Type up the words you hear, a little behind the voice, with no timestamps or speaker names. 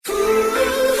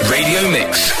Radio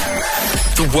Mix,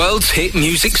 the world's hit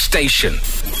music station.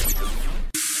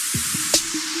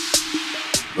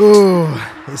 Ooh,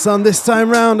 it's on this time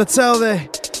round, I tell thee.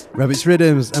 Rabbit's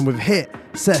Rhythms, and we've hit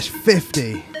Sesh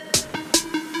 50.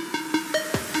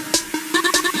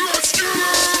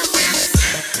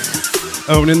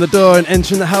 Opening the door and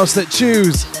entering the house that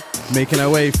chews. Making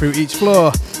our way through each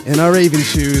floor in our raving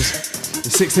shoes. The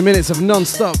 60 minutes of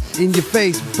non-stop,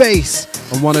 in-your-face bass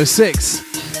on 106.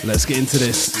 Let's get into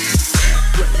this.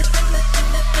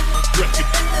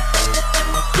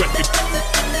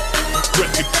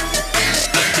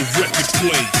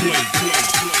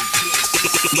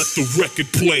 Let the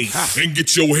record play and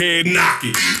get your head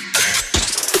knocking.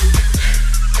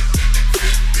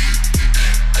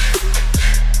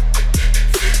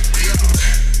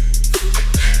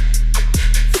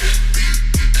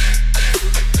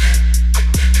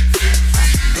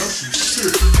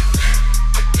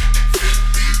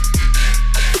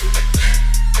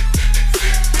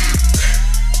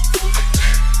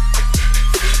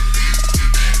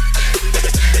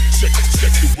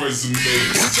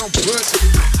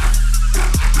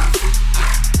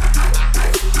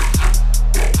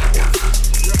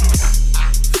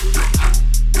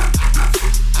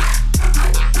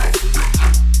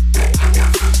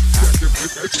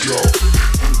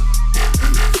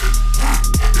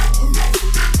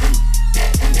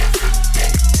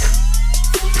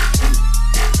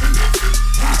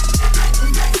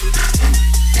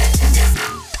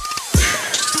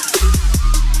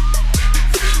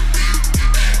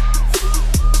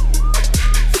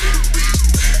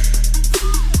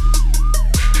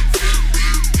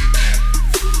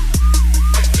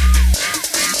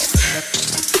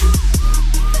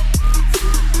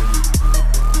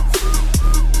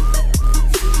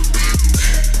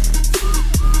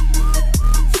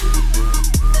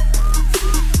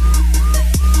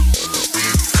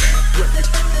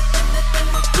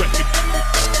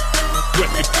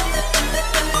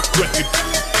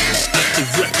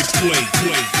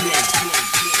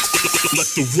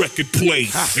 Play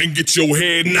and get your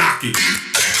head knocking.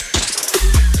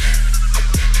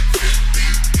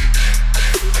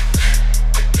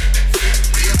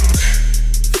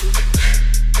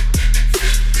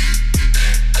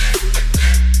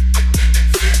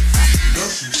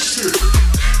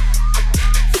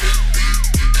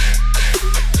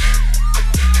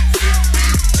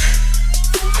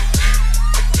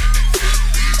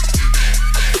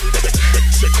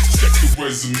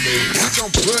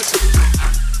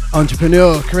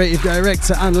 Entrepreneur, creative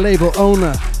director and label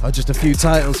owner are just a few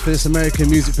titles for this American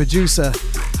music producer.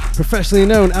 Professionally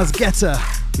known as Getter,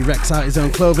 he wrecks out his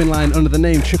own clothing line under the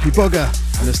name Trippy Bugger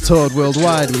and has toured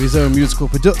worldwide with his own musical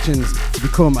productions to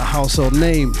become a household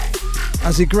name.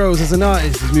 As he grows as an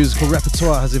artist, his musical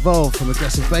repertoire has evolved from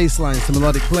aggressive bass lines to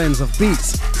melodic blends of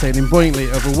beats sailing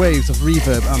buoyantly over waves of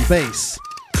reverb and bass.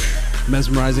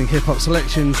 Mesmerising hip-hop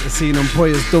selections are seen on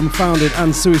Poya's Dumbfounded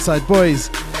and Suicide Boys.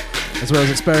 As well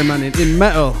as experimenting in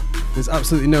metal, there's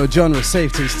absolutely no genre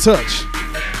safe to his touch.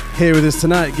 Here with us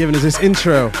tonight, giving us this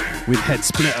intro with Head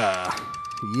Splitter.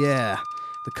 Yeah,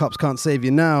 the cops can't save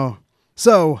you now.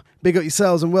 So, big up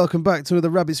yourselves and welcome back to another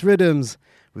Rabbit's Rhythms.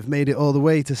 We've made it all the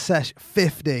way to Sesh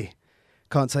 50.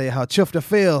 Can't tell you how chuffed I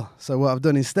feel, so what I've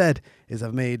done instead is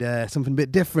I've made something a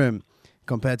bit different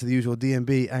compared to the usual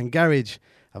D&B and garage.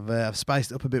 I've spiced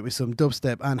it up a bit with some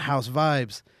dubstep and house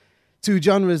vibes. Two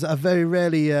genres that I very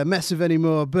rarely mess with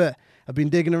anymore, but I've been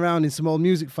digging around in some old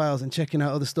music files and checking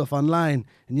out other stuff online.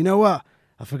 And you know what?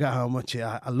 I forgot how much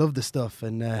I love the stuff,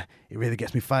 and it really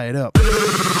gets me fired up. We can't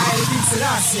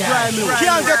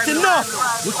get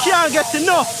enough. We can't get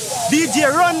enough.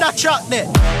 DJ, run that track there.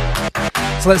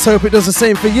 So let's hope it does the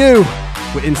same for you.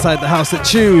 We're inside the house that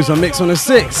chews on Mix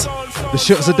 106. The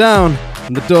shutters are down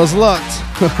and the door's locked.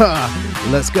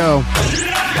 Let's go.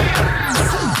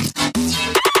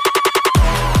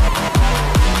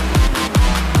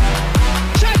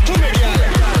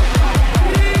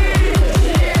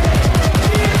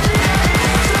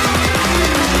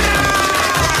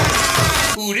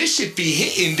 This should be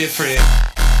hitting different.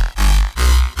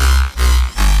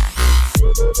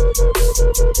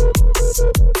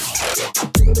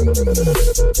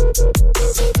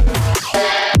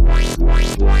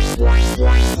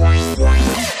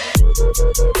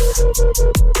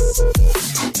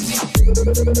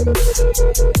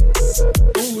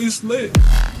 Oh, it's lit.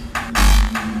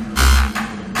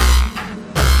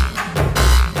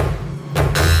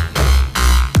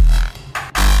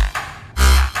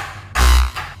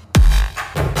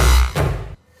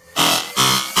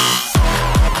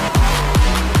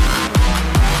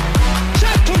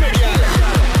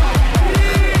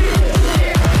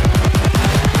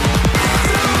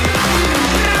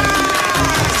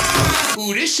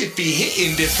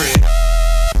 hitting different.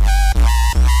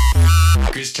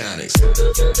 Chris Tonics.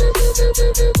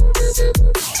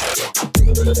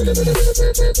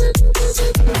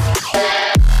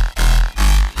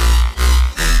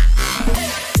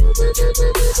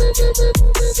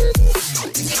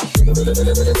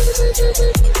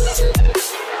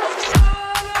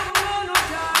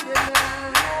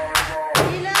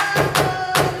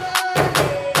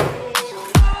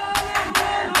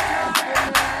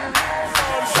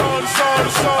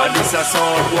 And this a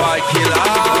sound boy killer.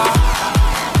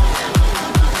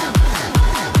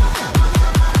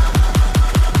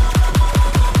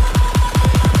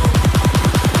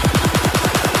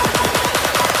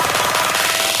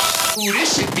 Ooh,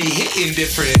 this should be hitting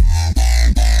different.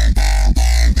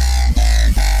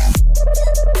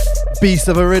 Beast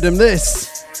of a rhythm, this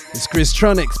is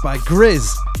Grizztronics by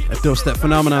Grizz, a dubstep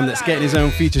phenomenon that's getting his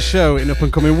own feature show in up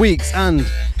and coming weeks and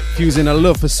fusing a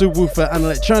love for subwoofer and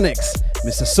electronics,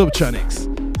 Mr. Subtronics,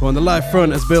 who on the live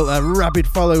front has built a rabid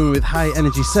following with high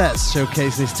energy sets,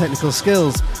 showcasing his technical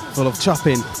skills, full of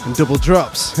chopping and double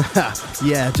drops.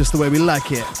 Yeah, just the way we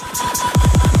like it.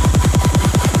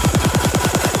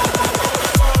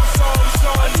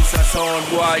 And this a sound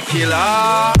boy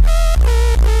killer.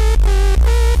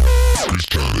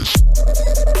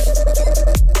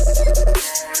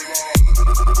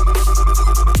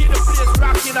 Keep the place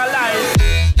rocking alive.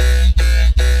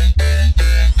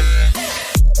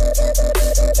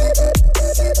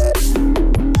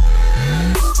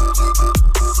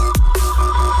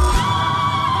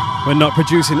 When not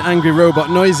producing angry robot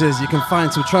noises, you can find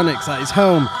Subtronics at his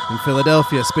home in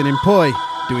Philadelphia, spinning poi,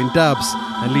 doing dabs,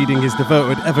 and leading his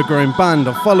devoted, ever-growing band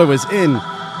of followers in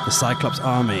the Cyclops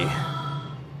Army.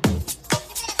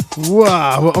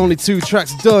 Wow, we're only 2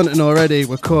 tracks done and already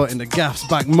we're caught in the gaff's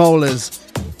back molars.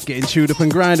 Getting chewed up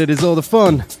and grinded is all the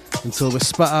fun, until we're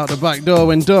spat out the back door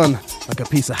when done, like a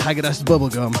piece of Häagen-Dazs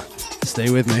bubblegum. Stay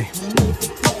with me.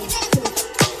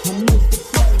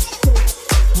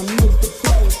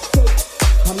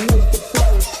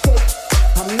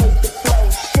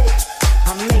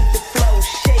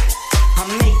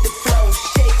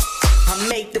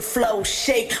 Flow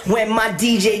shake when my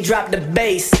DJ drop the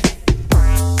bass.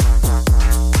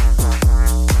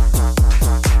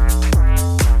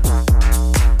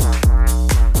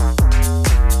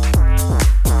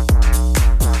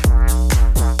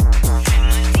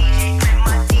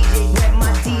 When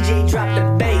my DJ drop the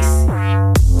bass.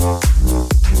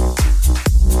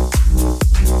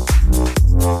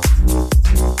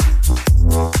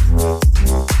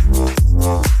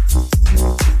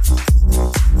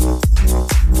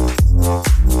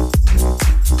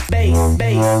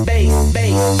 Bass, bass,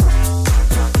 bass.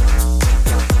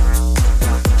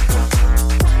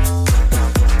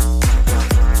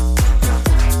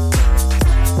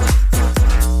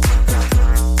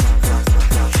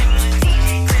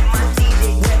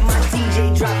 When my DJ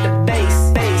drop the bass,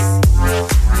 bass.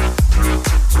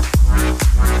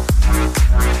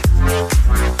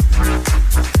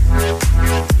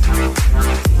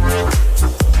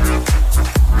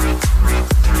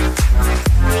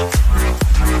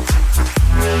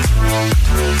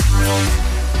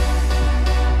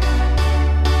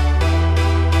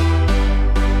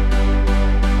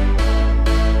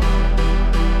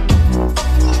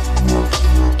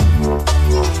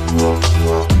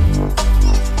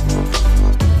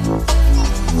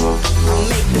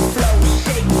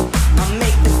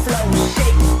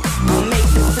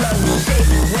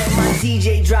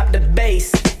 DJ drop the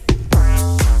bass. When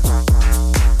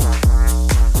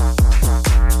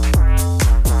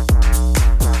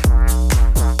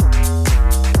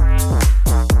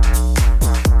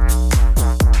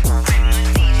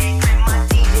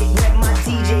my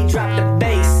DJ drop the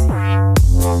bass.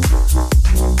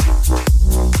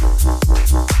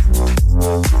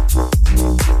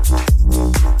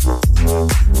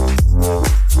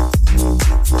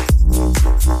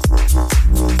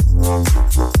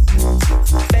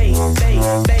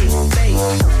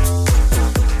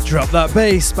 Drop That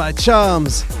Bass by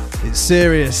Charms. It's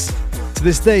serious. To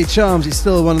this day, Charms is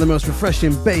still one of the most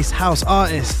refreshing bass house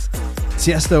artists.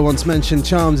 Tiesto once mentioned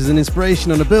Charms as an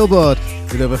inspiration on a billboard,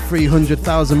 with over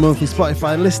 300,000 monthly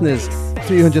Spotify listeners,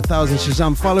 300,000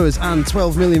 Shazam followers, and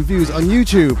 12 million views on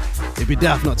YouTube. It'd be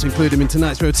daft not to include him in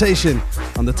tonight's rotation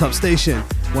on the top station,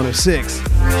 106.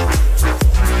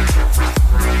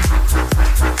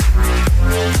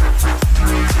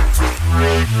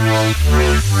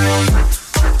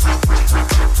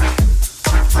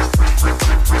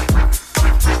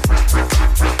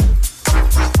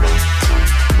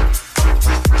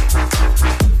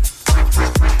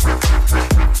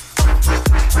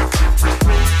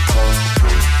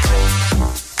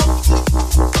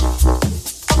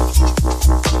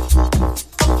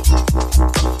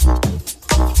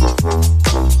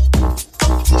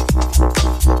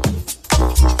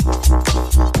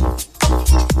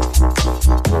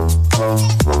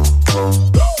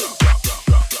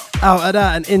 Out of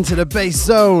that and Into the Bass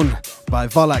Zone by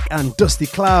Volak and Dusty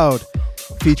Cloud,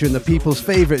 featuring the people's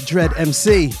favourite Dread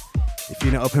MC. If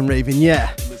you're not up and raving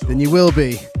yet, then you will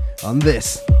be on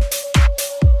this.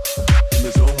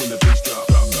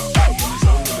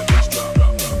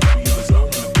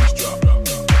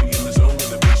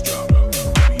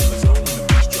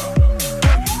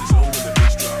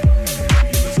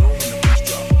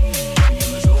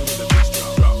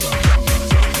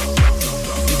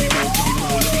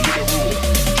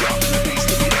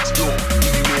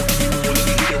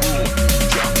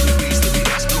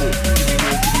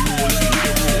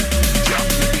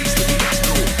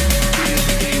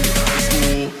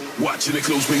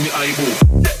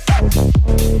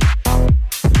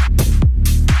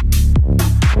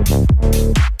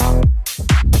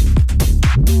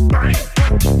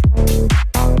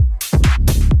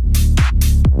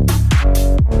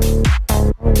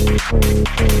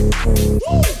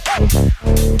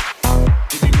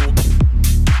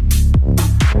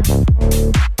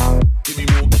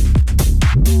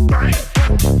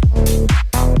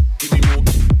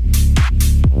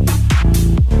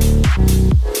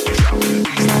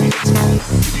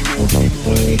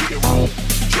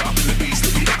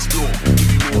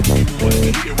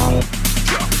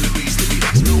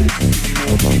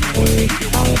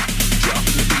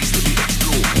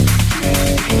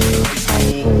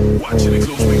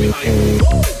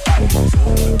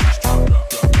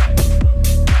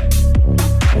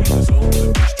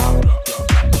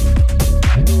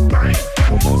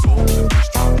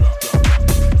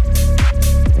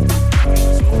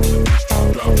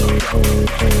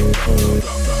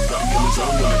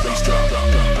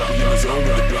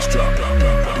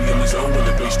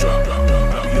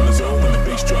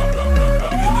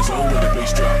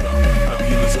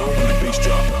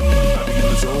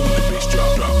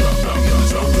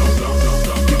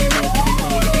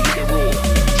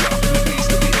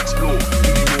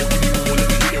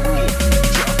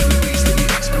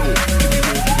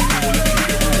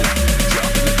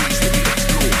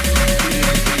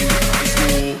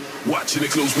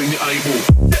 Close, bring the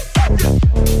eyeball.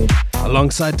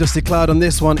 Alongside Dusty Cloud on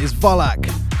this one is Volak,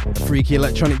 a freaky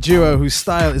electronic duo whose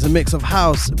style is a mix of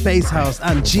house, bass house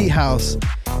and G-house.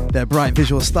 Their bright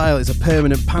visual style is a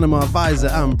permanent Panama visor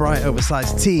and bright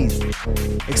oversized tees.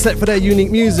 Except for their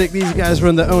unique music, these guys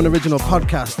run their own original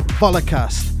podcast,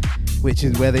 Volacast, which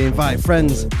is where they invite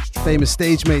friends, famous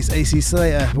stage mates AC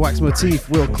Slater, Wax Motif,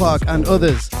 Will Clark and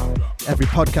others. Every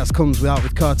podcast comes out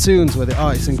with cartoons where the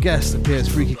artists and guests appear as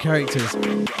freaky characters,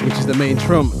 which is the main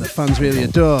trump that fans really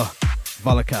adore.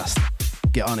 Volacast,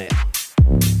 get on it.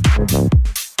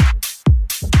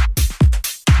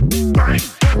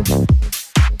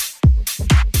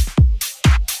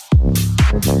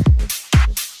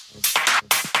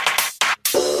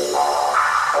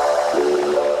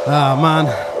 Ah man,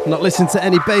 not listened to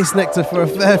any Bass Nectar for a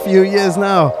fair few years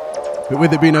now, but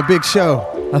with it being a big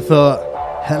show, I thought,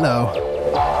 hello.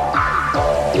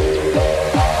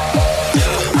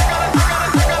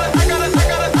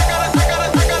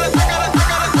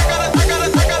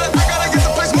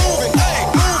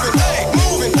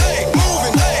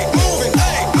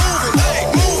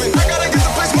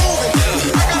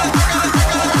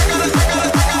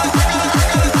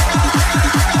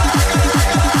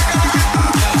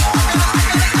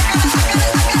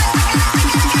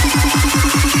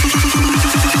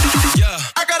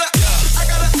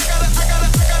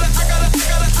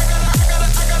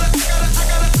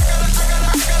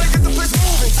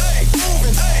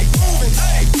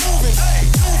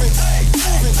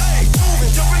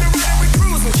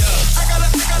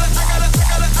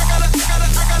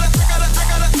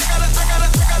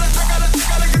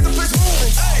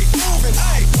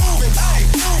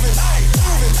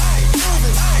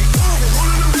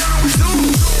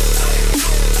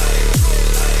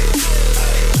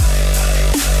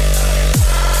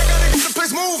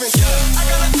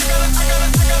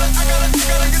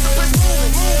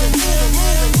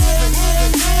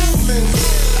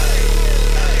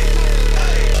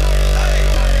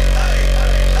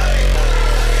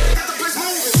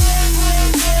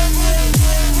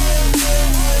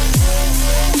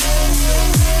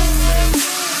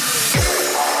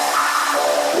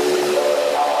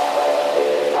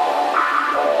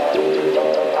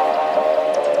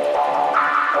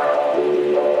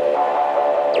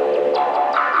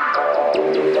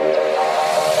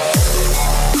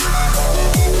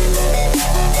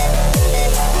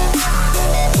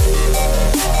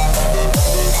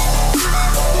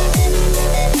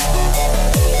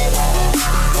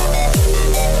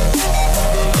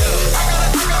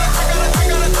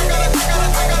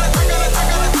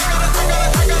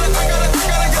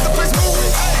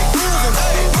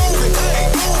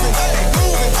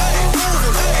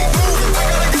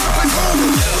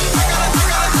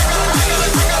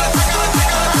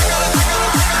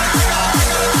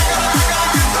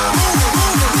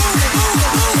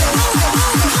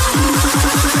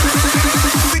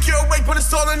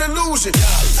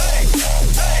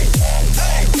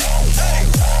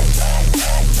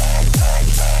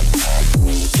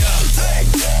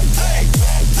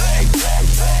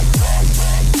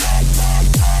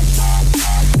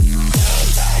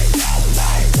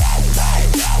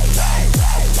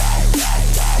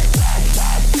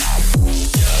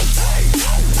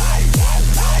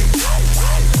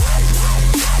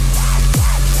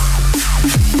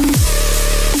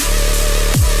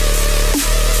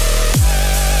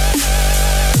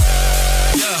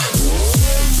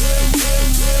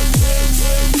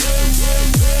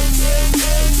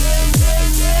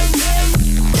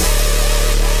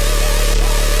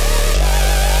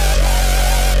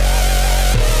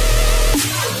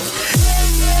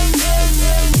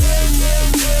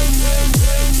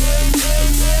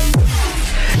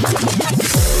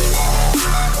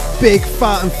 big,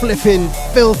 fat and flipping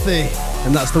filthy.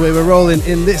 And that's the way we're rolling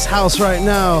in this house right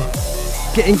now.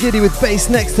 Getting giddy with Bass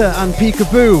Nectar and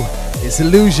Peekaboo. It's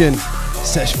Illusion,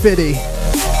 Sesh Fiddy.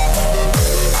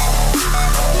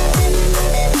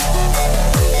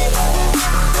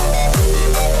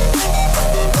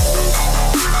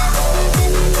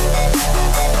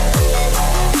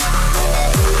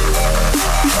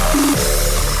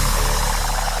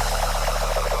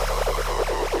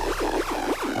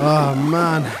 Oh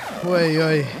man,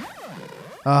 wait.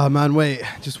 Oh man, wait,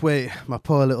 just wait. My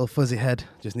poor little fuzzy head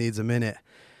just needs a minute.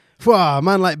 Wow, a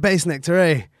man like Bass Nectar,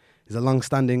 eh? Is a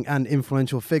long-standing and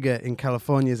influential figure in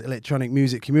California's electronic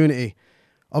music community.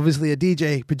 Obviously a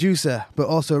DJ, producer, but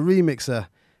also a remixer.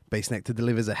 Bass Nectar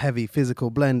delivers a heavy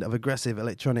physical blend of aggressive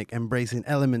electronic embracing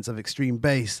elements of extreme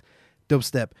bass,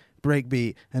 dubstep,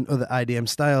 breakbeat and other IDM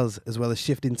styles, as well as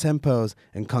shifting tempos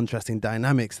and contrasting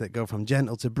dynamics that go from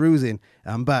gentle to bruising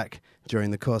and back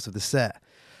during the course of the set.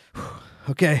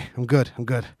 Okay, I'm good.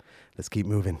 Let's keep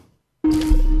moving.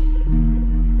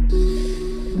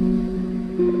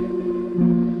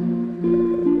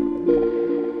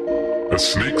 A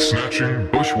snake-snatching,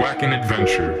 bushwhacking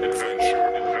adventure.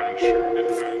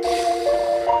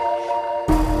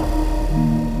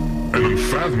 An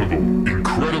unfathomable,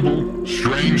 incredible,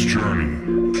 strange journey.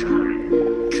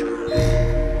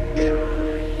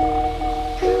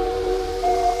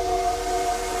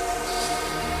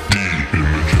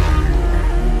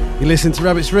 You listen to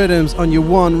Rabbit's Rhythms on your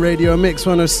One Radio Mix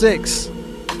 106.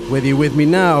 Whether you're with me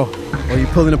now or you're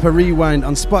pulling up a rewind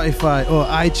on Spotify or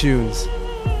iTunes.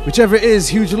 Whichever it is,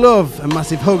 huge love and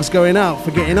massive hugs going out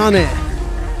for getting on it.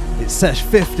 It's Sesh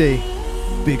 50.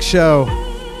 Big show,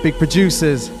 big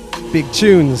producers, big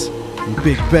tunes, and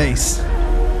big bass.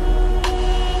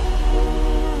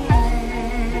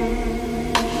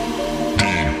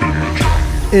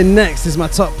 In next is my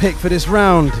top pick for this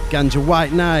round, Ganja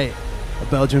White Knight, a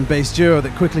Belgian-based duo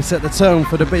that quickly set the tone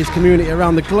for the bass community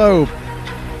around the globe.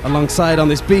 Alongside on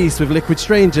this beast with Liquid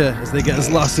Stranger as they get us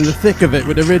lost in the thick of it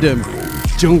with the rhythm,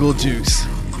 Jungle Juice.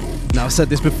 Now I've said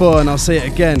this before and I'll say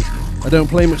it again, I don't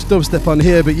play much dubstep on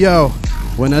here, but yo,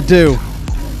 when I do,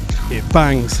 it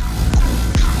bangs.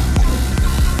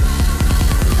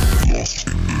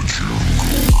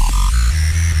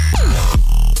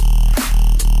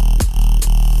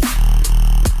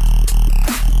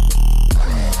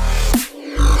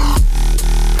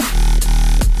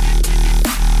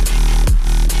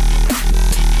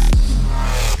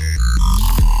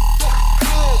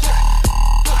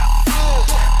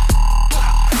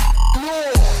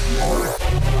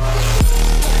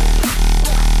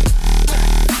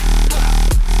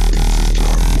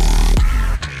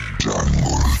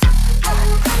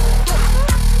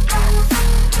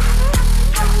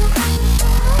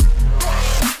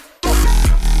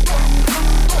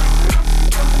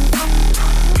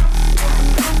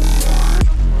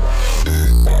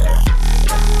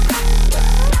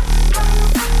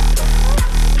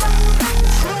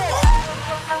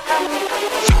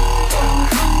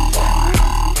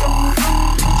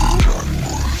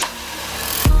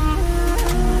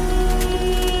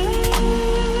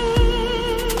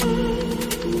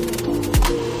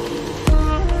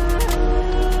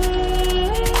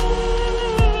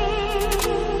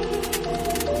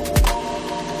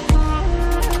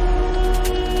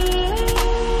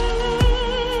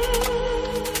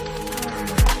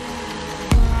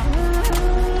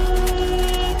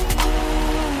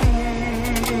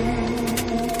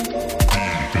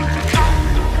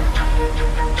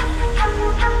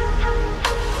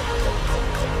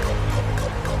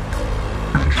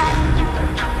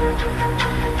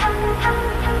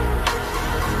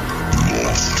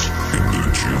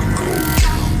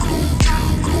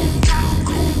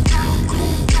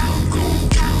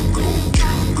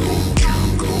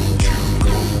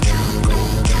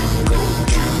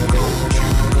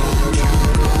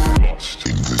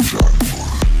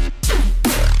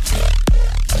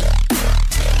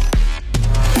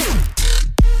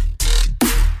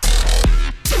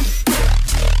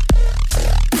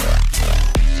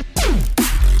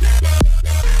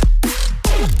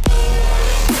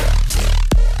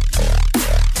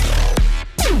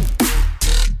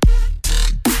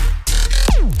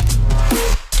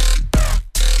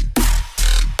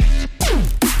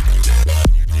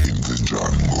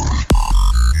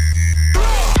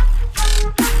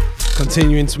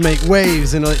 Continuing to make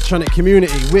waves in the electronic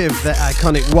community with their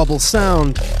iconic wobble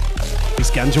sound.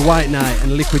 It's Ganja White Knight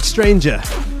and Liquid Stranger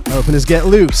helping us get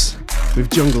loose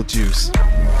with Jungle Juice.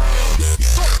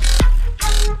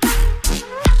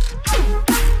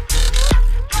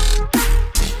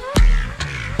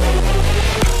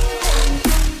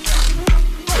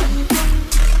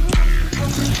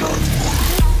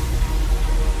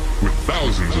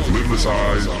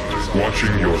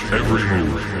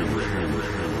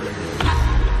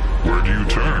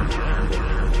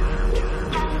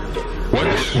 What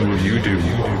will you do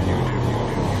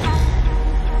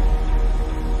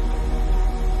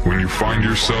when you find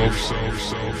yourself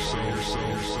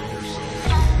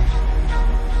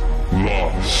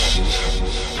lost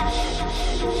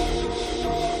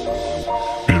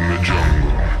in the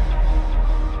jungle?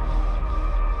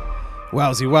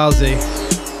 Wowsy, wowsy.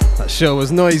 That show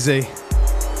was noisy.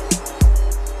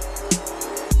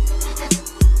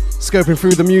 Scoping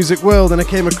through the music world and I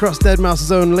came across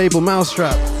Deadmau5's own label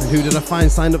Mousetrap. And who did I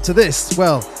find signed up to this?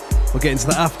 Well, we'll get into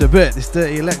that after, but this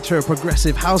dirty electro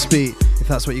progressive house beat, if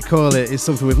that's what you call it, is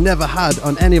something we've never had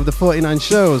on any of the 49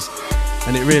 shows.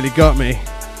 And it really got me.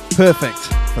 Perfect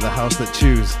for the house that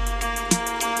choose.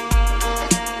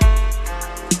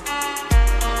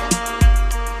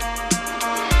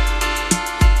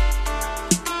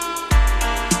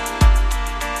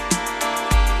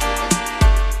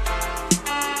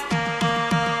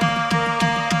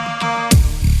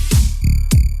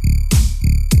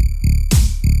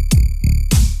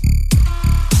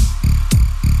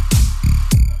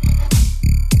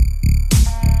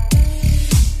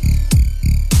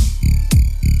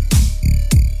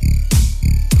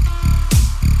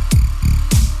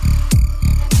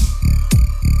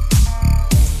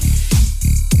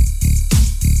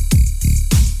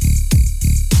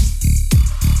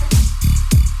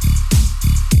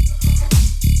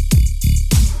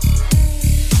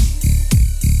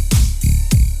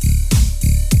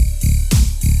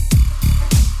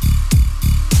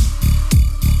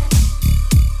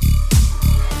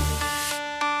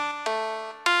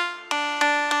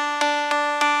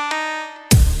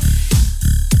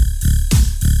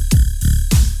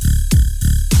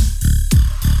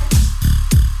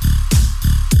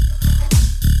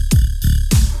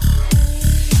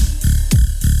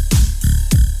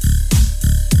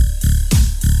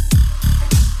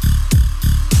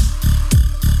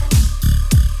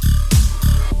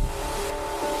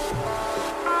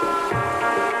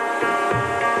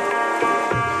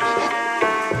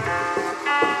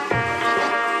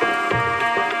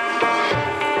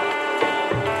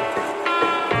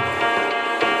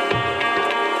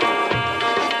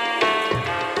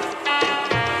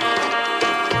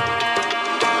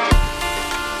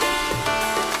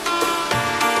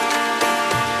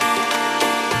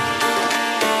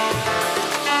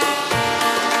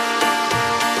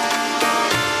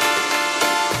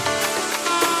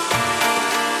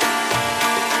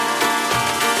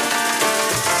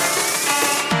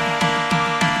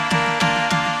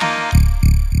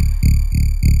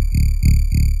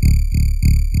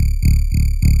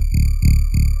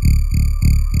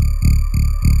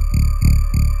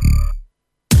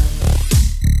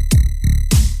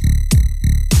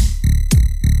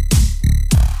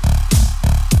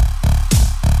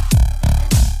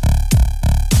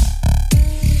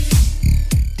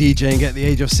 DJing at the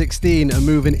age of 16 and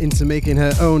moving into making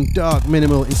her own dark,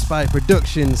 minimal inspired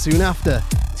productions soon after,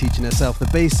 teaching herself the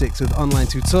basics with online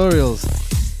tutorials.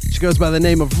 She goes by the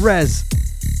name of Rez,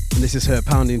 and this is her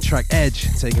pounding track Edge,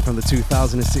 taken from the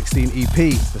 2016 EP,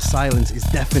 The Silence is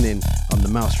Deafening, on the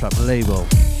Mousetrap label.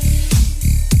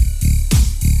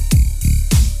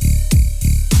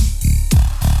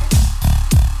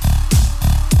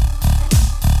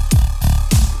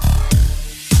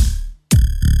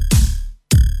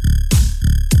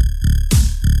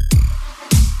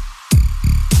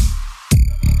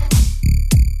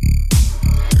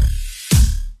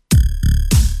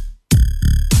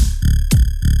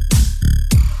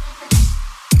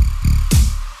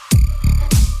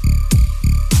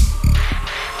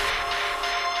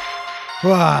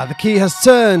 Wow, the key has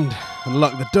turned.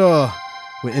 Unlock the door.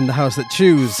 We're in the house that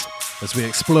choose as we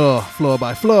explore floor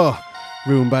by floor,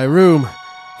 room by room,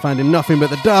 finding nothing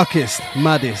but the darkest,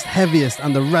 maddest, heaviest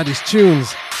and the raddest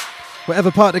tunes.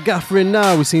 Whatever part of gaff we're in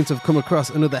now, we seem to have come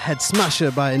across another head smasher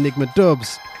by Enigma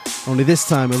Dubs. Only this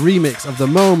time a remix of The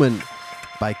Moment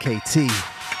by KT.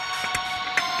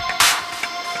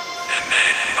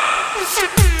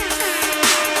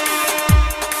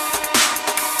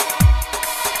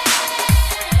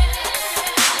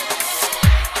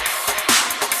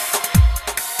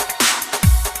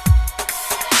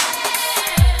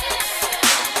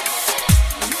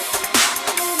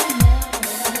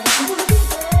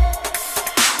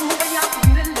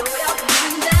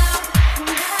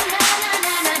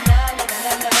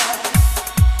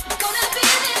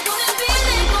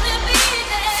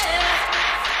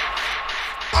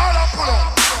 All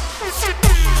up,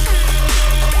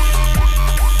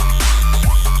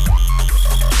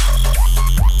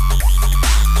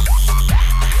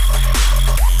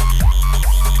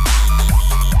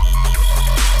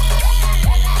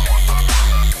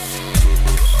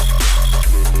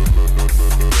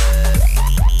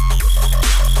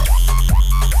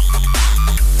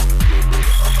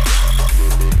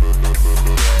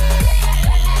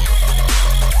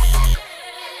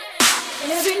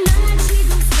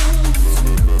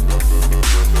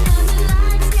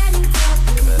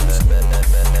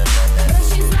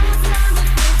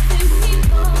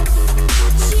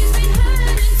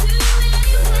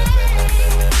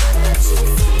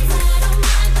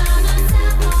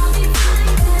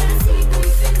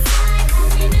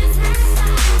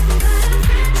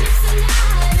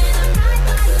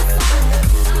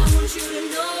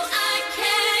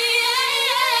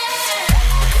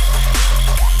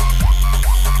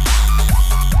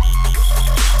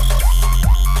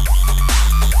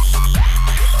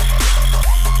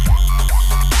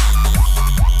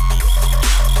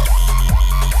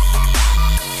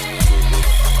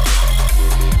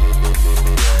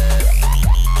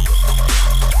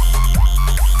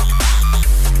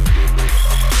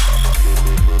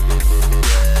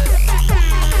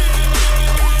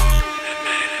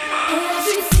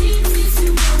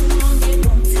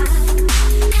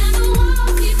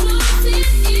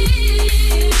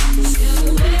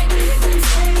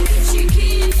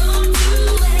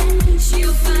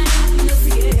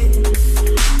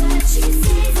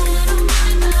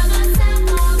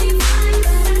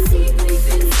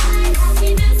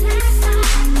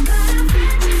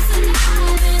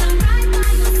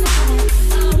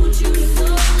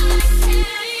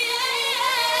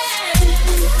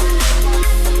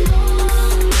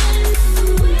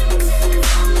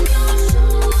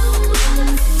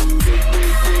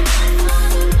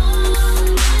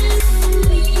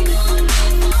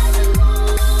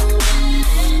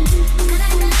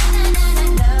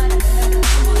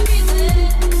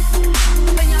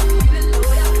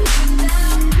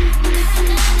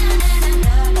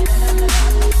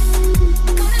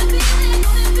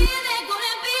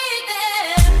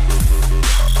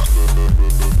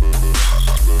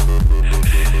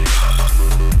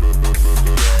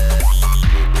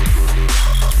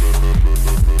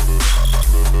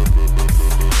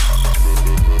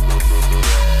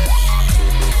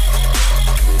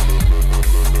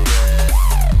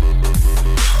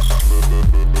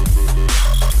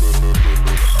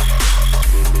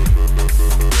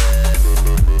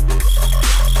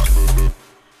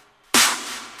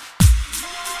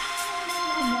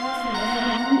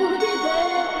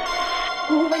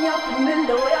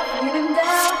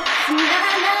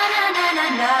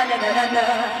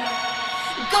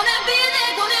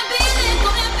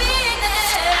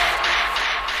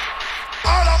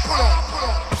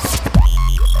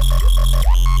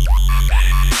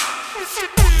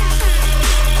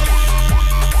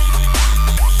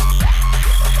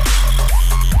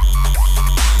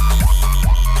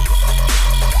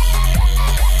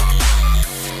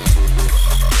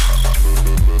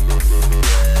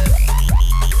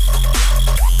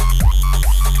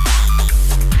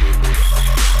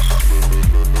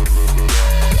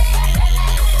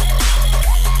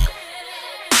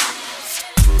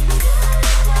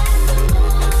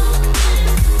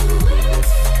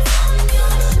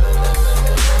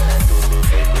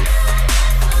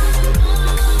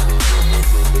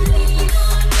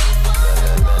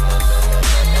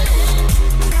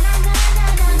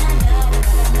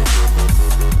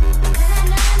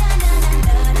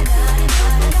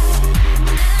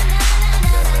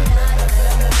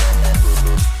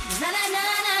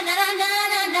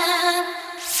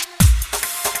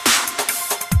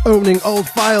 Opening old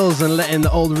files and letting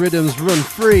the old rhythms run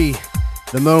free.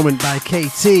 The Moment by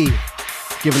KT,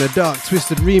 given a dark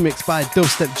twisted remix by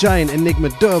dubstep giant Enigma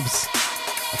Dubs.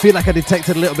 I feel like I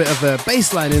detected a little bit of a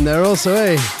bass line in there also,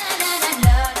 eh?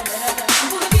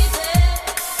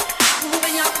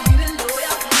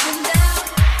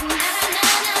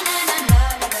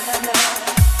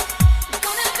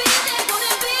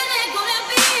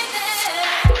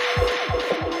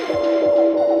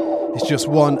 Just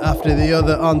one after the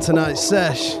other on tonight's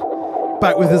sesh.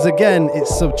 Back with us again, it's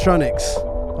Subtronics.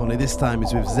 Only this time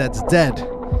it's with Zed's Dead.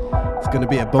 It's gonna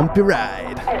be a bumpy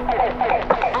ride.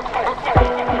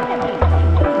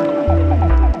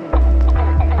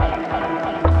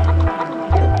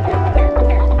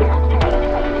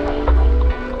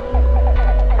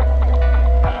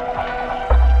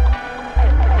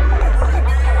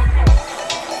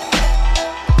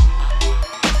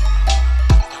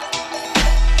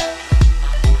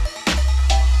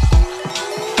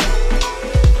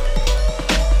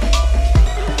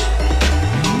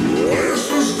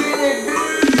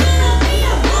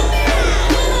 Yeah.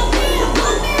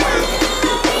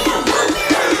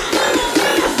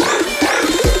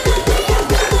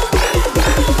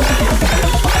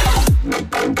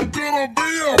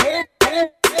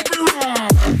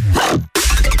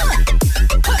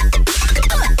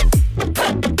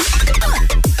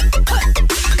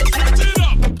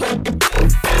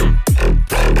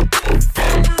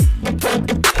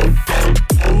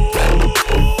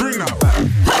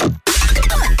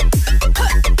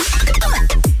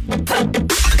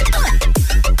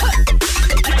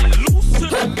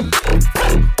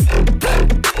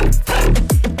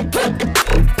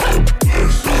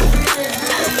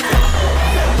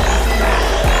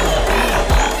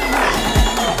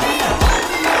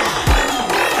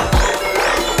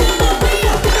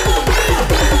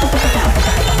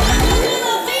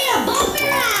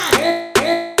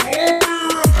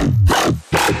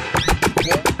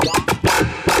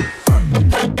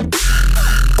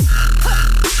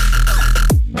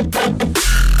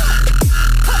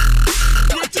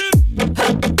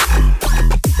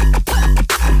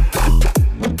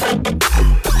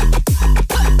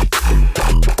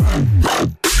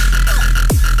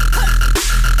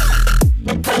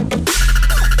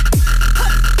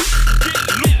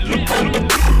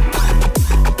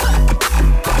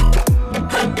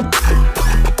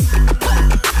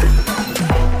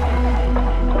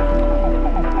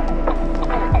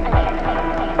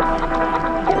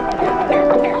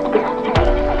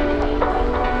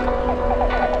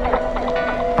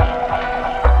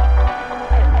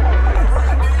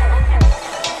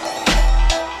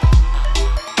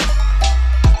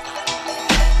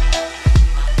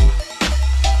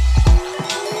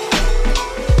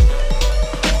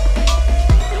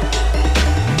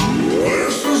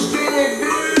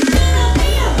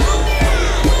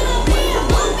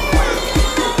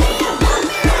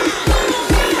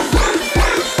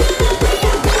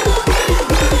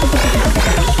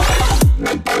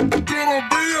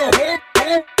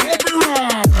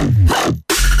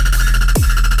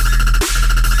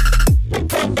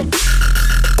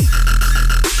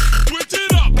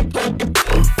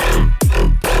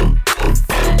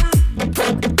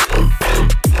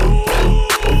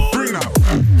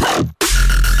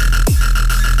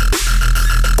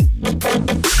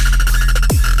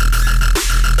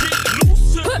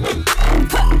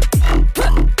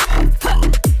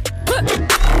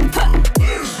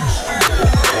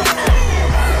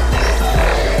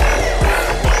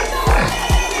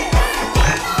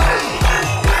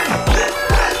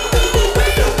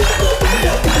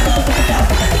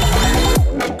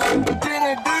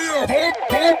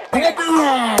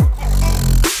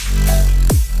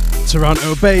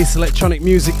 Toronto-based electronic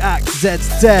music act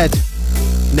Zed's Dead,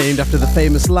 named after the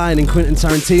famous line in Quentin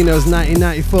Tarantino's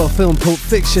 1994 film Pulp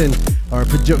Fiction, or a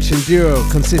production duo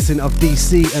consisting of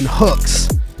DC and Hux.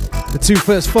 The two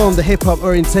first formed the hip-hop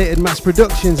orientated Mass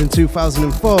Productions in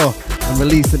 2004 and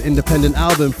released an independent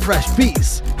album, Fresh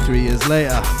Beats, 3 years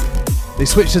later. They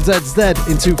switched to Zed's Dead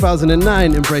in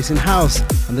 2009, embracing house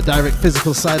and the direct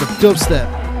physical side of dubstep,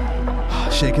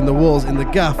 shaking the walls in the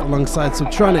gaff alongside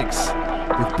Subtronics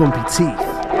with bumpy teeth.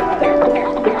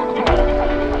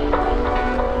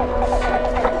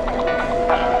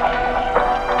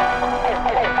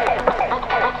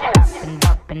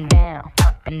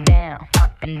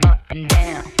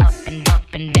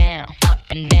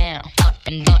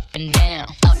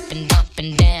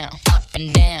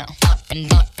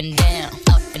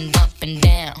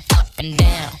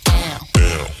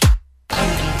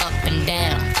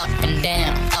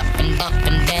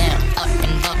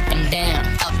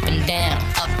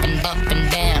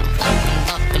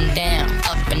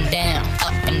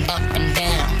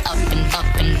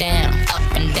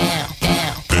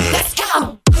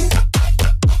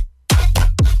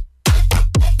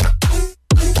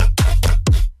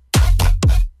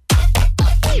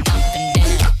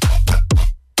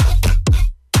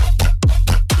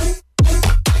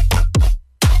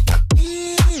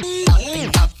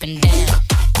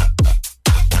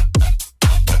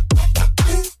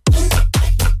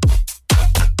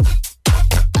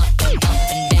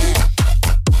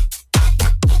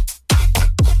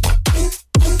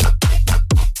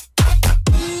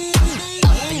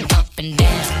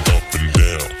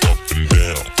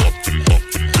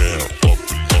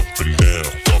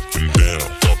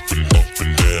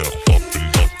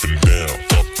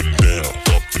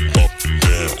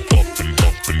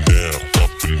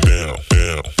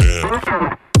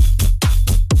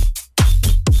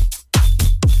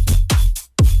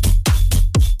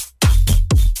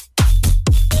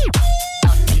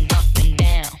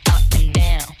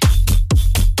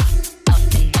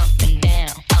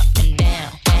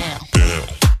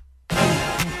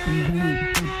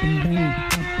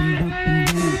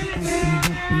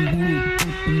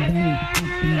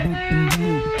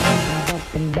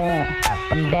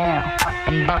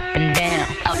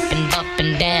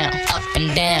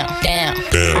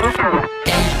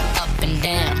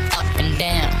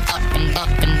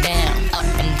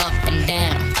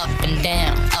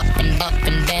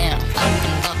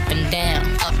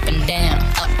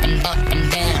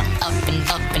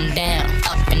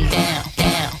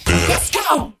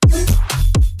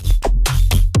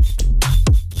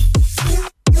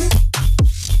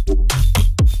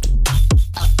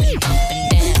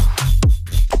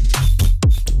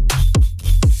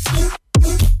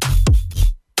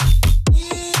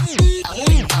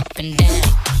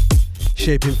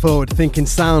 Shaping forward-thinking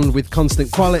sound with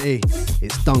constant quality,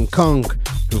 it's Don Kong,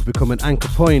 who have become an anchor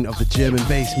point of the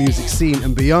German-based music scene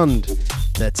and beyond.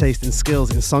 Their taste and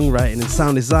skills in songwriting and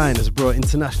sound design has brought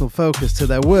international focus to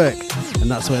their work, and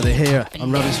that's where they're here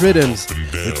on Rabbit's Rhythms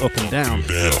with Up and Down. Up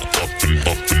and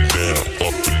down,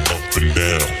 up and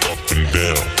down, up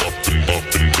and down,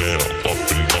 up and down, up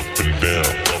and down,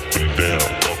 up and down, up and down,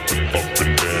 up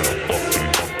and down, up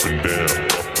and down, up and down,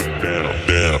 up and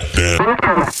down, down.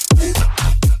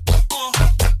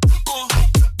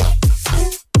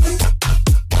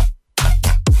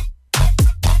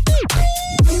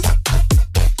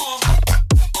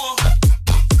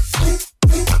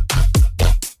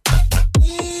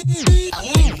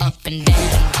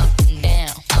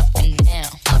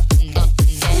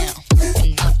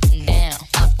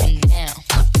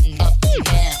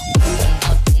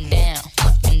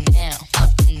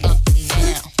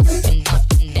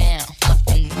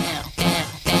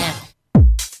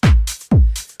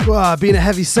 Wow, been a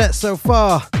heavy set so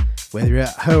far. Whether you're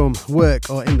at home, work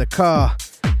or in the car,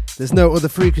 there's no other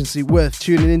frequency worth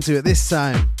tuning into at this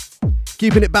time.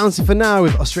 Keeping it bouncy for now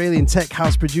with Australian tech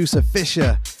house producer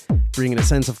Fisher, bringing a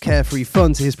sense of carefree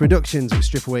fun to his productions which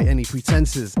strip away any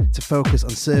pretenses to focus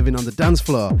on serving on the dance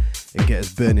floor and get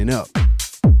us burning up.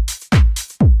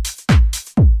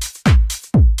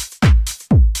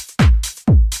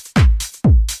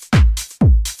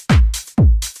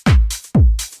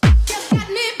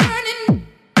 Me burning.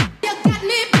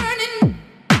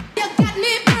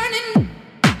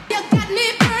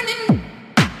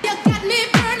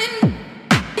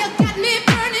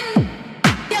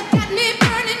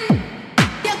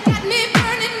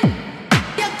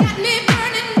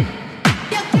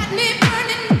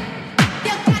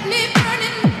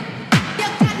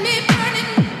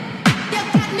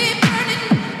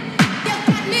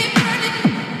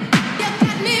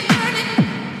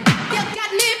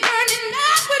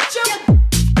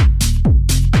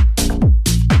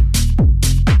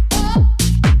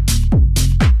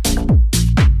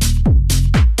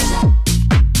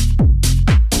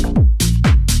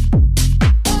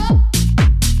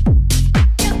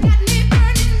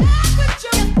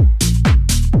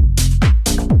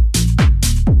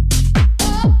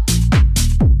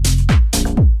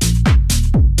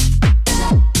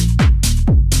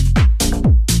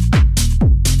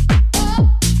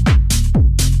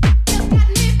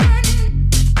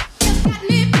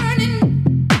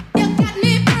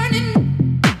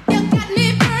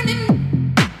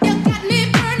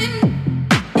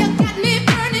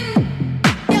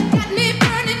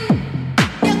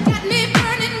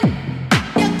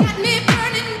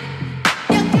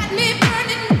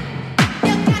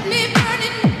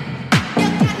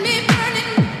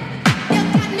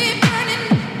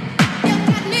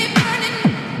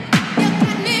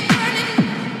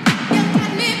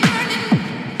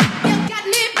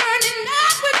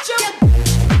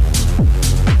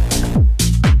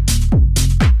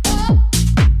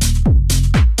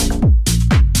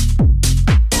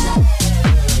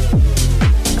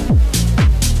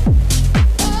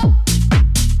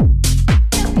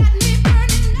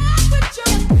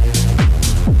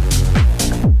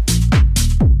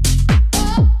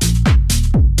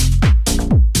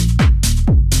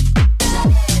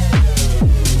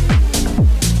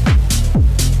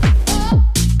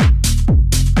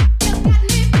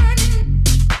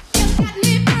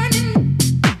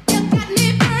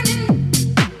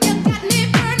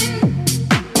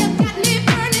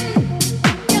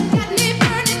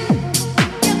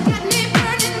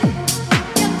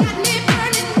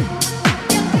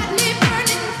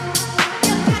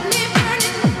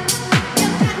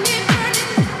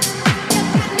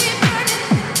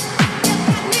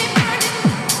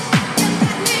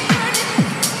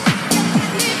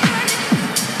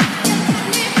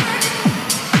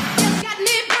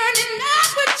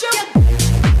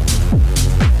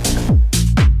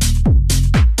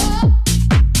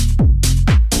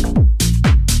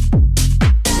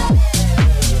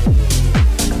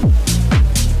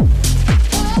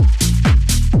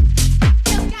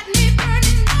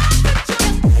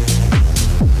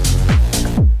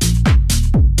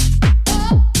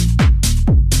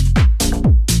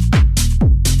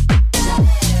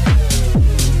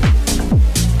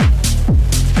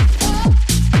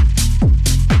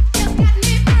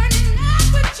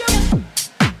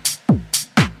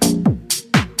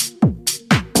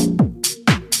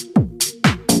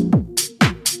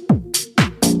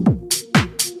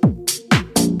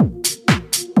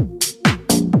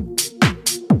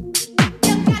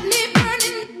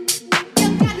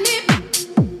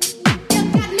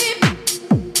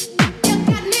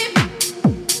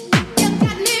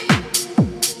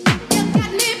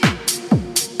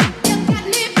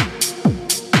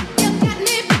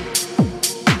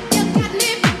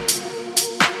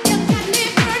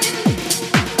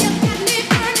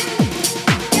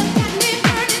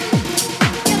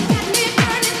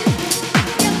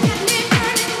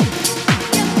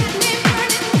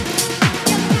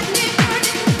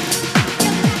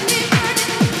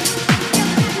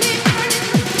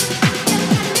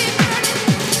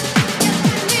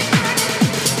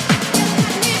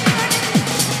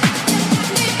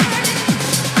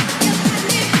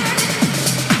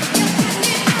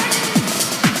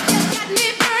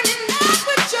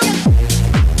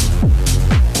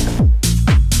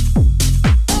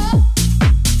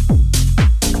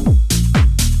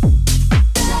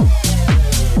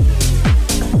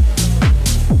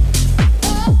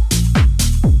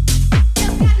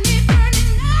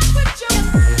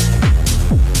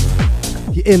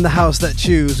 In the House That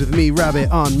Chews with me, Rabbit,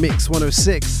 on Mix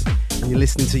 106. And you're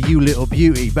listening to You Little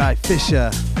Beauty by Fisher.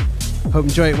 Hope you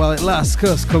enjoy it while it lasts,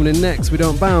 cause coming in next, we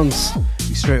don't bounce,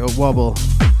 we straight up wobble.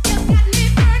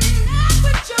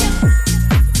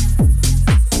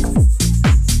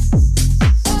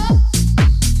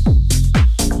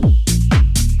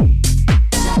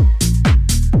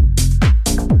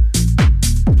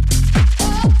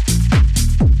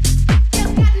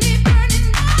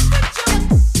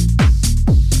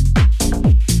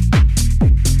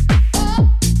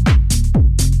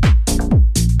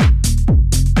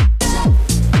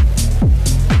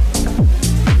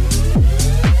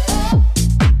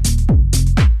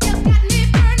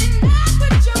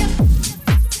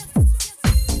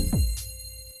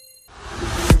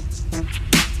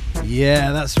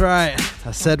 Yeah, that's right.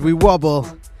 I said we wobble,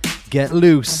 get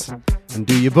loose, and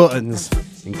do your buttons,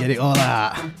 and get it all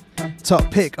out. Top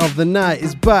pick of the night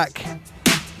is back.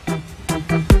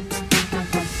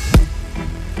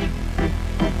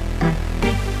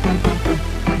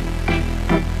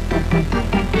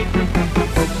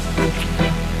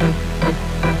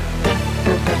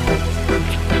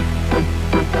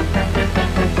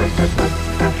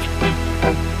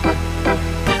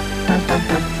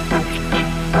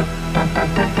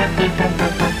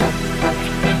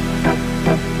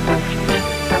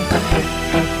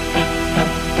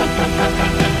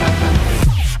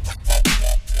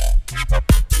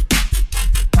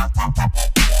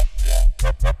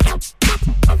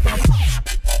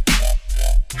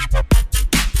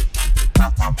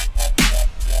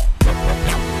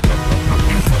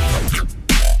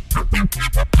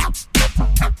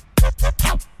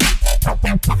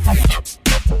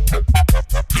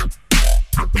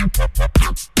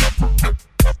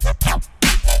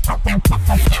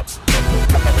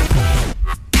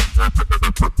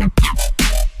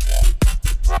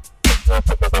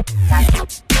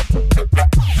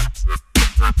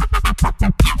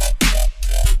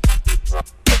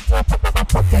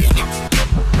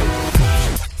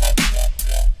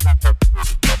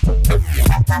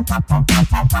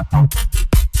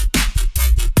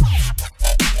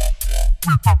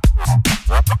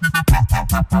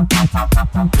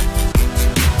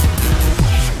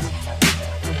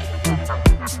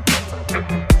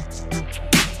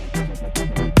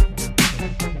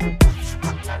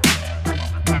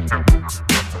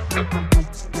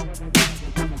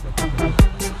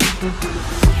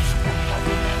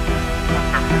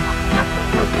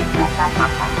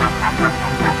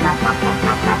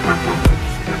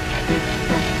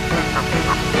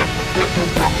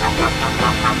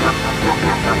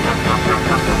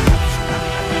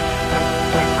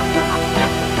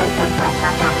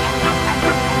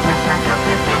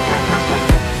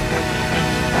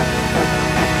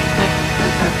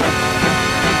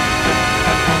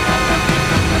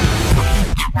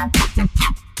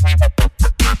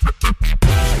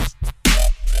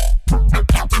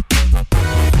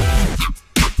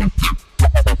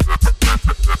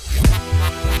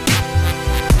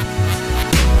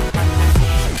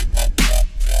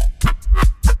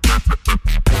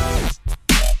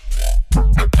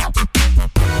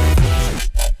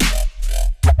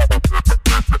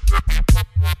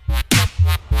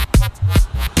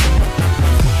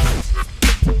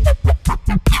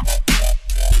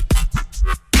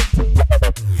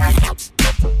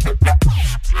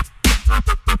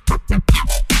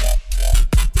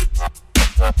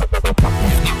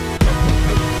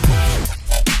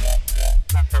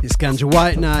 Ganja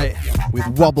White Night with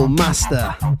Wobble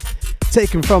Master,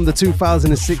 taken from the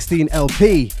 2016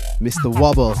 LP Mr.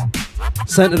 Wobble.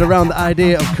 Centered around the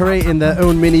idea of creating their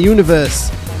own mini universe,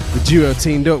 the duo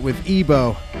teamed up with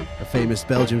Ebo, a famous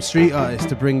Belgian street artist,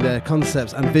 to bring their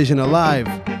concepts and vision alive.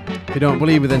 If you don't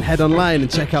believe me, then head online and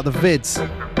check out the vids.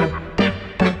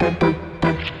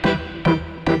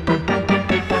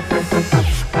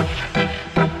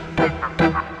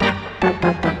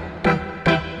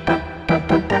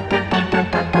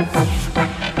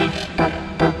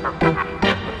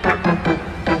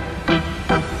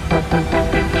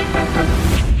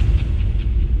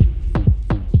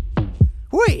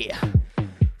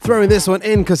 Throwing this one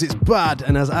in because it's bad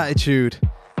and has attitude.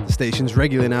 The station's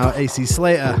regular now, AC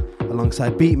Slater,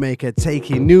 alongside beatmaker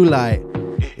Takey New Light.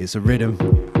 It's a rhythm.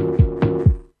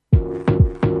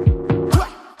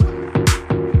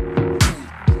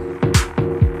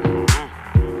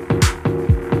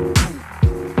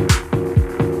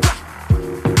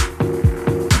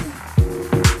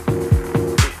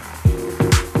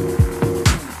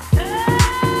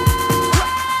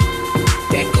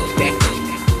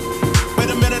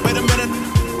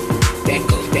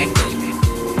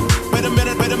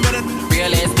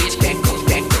 Real ass bitch, that goes,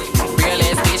 that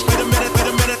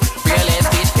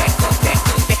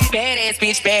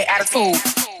attitude.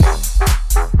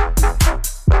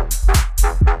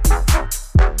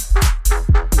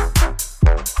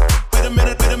 Wait a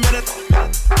minute.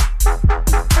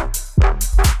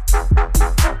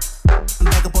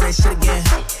 Back up on that shit again.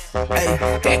 Hey,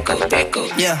 that go.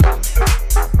 Yeah.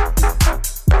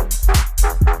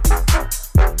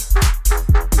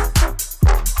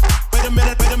 Wait a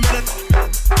minute. Back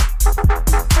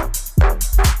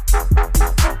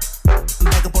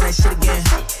up on that shit again.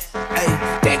 Hey,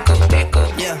 that go.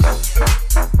 Yeah.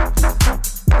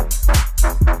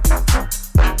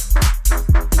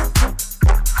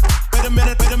 Wait a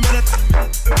minute.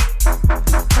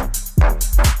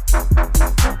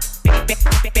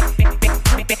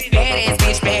 Badass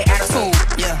bitch, bad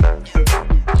attitude. Yeah.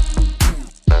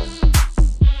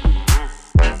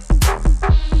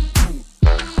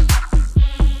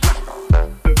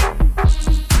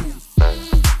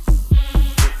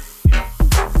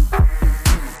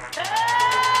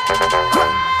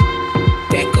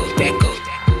 That go.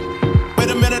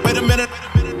 Wait a minute.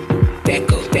 That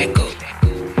go.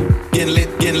 Getting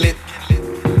lit.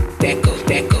 That go.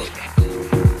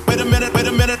 Wait a minute.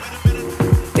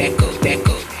 That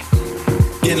go.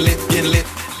 Getting lit.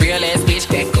 Real ass bitch,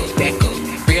 that go.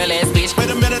 Real ass bitch, Wait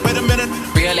a minute.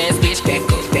 real ass bitch, that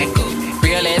go.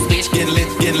 Real ass bitch,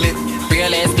 Getting lit.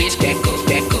 real ass bitch, that go.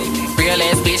 Real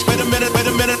ass bitch, Wait a minute.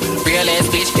 real ass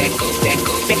bitch, that go.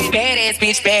 Badass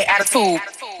bitch, bad attitude.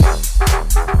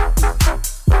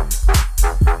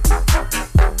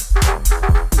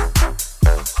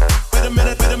 Wait a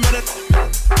minute.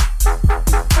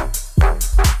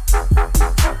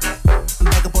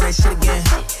 Back up on that shit again.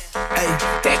 Hey,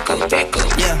 That go.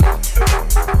 yeah.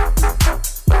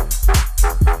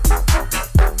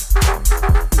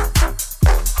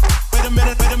 Wait a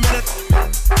minute.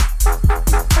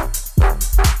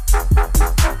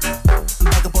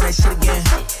 Back up on that shit again.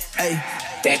 Hey,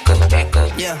 That go.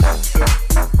 yeah.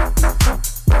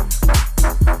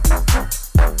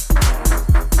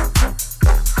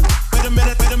 Wait a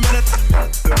minute.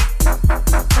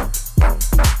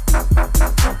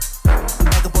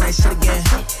 Back up on that shit again.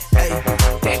 Hey,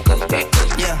 That go.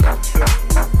 yeah.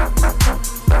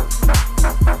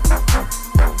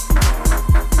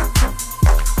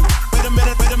 Wait a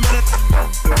minute.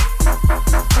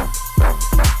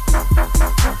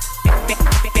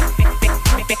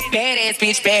 Badass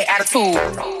bitch, bad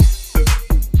attitude.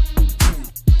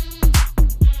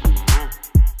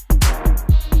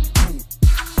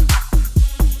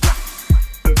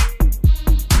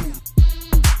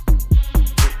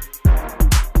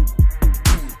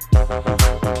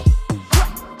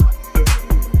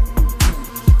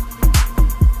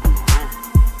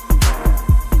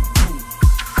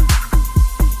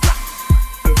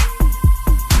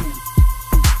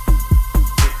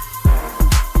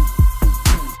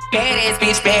 Badass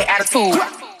bitch, bad attitude.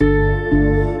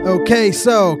 Okay,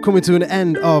 so coming to an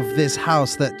end of this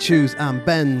house that chews and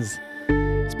bends.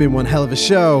 It's been one hell of a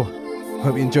show.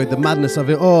 Hope you enjoyed the madness of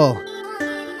it all.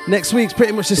 Next week's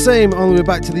pretty much the same, only we're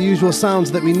back to the usual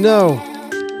sounds that we know.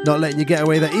 Not letting you get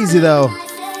away that easy though.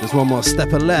 There's one more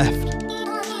stepper left.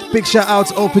 Big shout out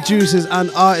to all producers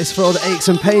and artists for all the aches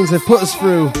and pains they've put us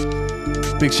through.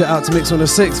 Big shout out to Mix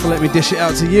 106 for letting me dish it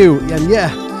out to you. And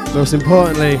yeah, most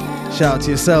importantly, shout out to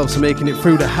yourselves for making it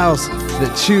through the house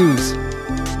that chews.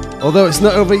 Although it's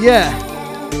not over yet,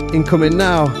 incoming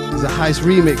now is a heist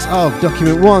remix of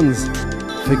Document One's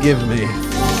Forgive Me.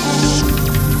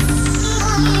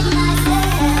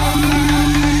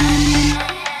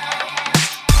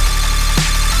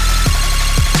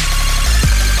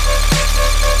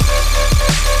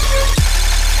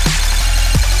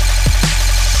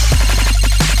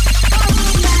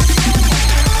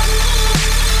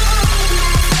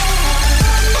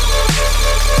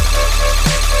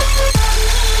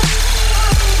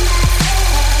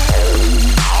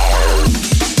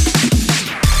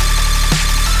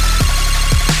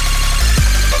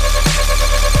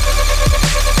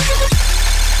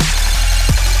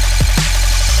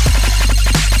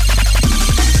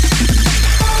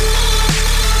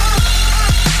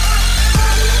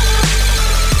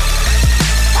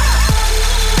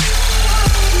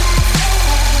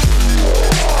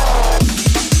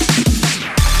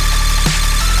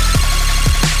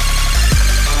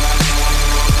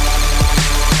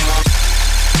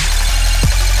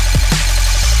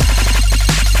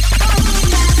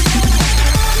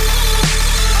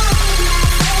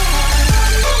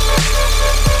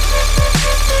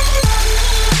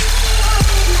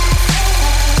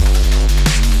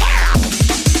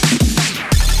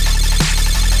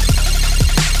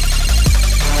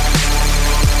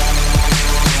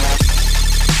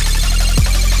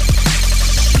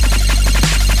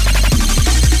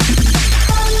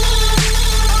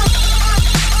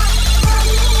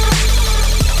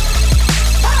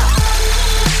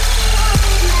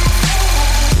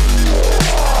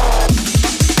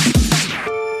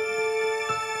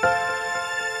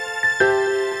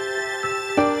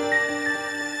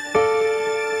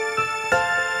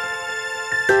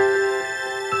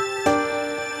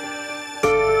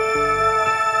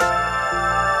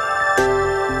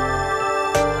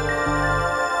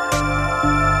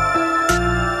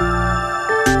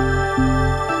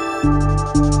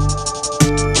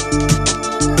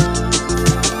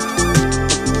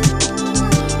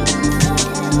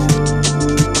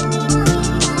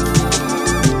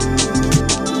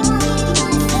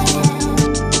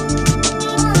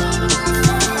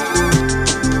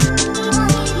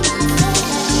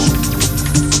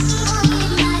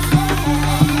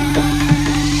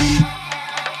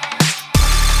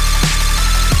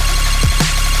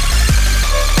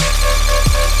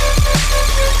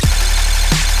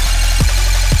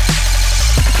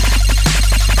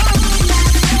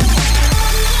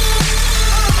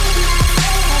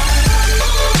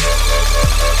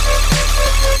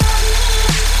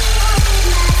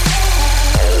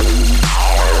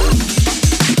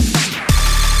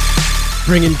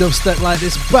 Bringing dubstep like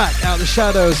this back out the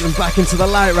shadows and back into the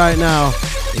light right now.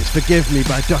 It's Forgive Me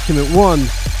by Document One,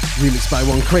 remixed by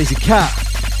one crazy cat,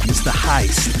 Mr.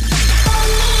 Heist.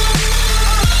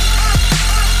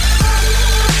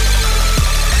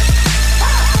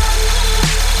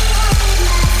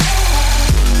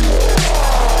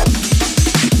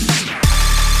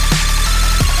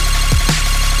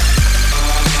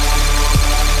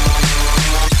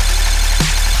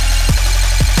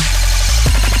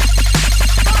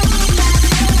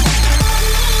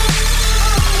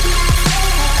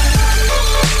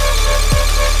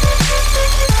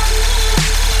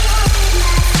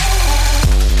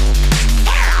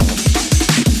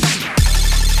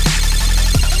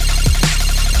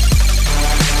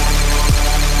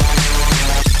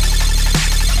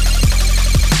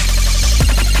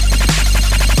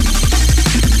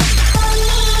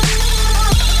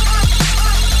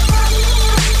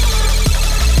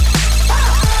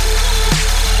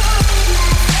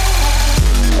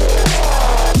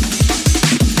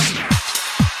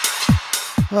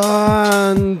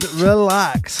 And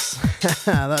relax.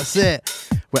 That's it.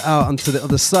 We're out onto the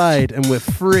other side and we're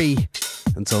free.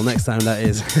 Until next time, that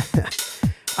is.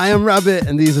 I am Rabbit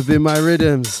and these have been my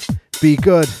rhythms. Be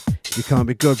good. If you can't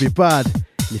be good, be bad.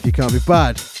 And if you can't be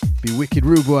bad, be wicked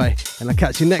rude boy. And I'll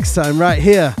catch you next time right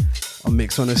here on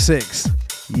Mix 106.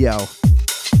 Yo.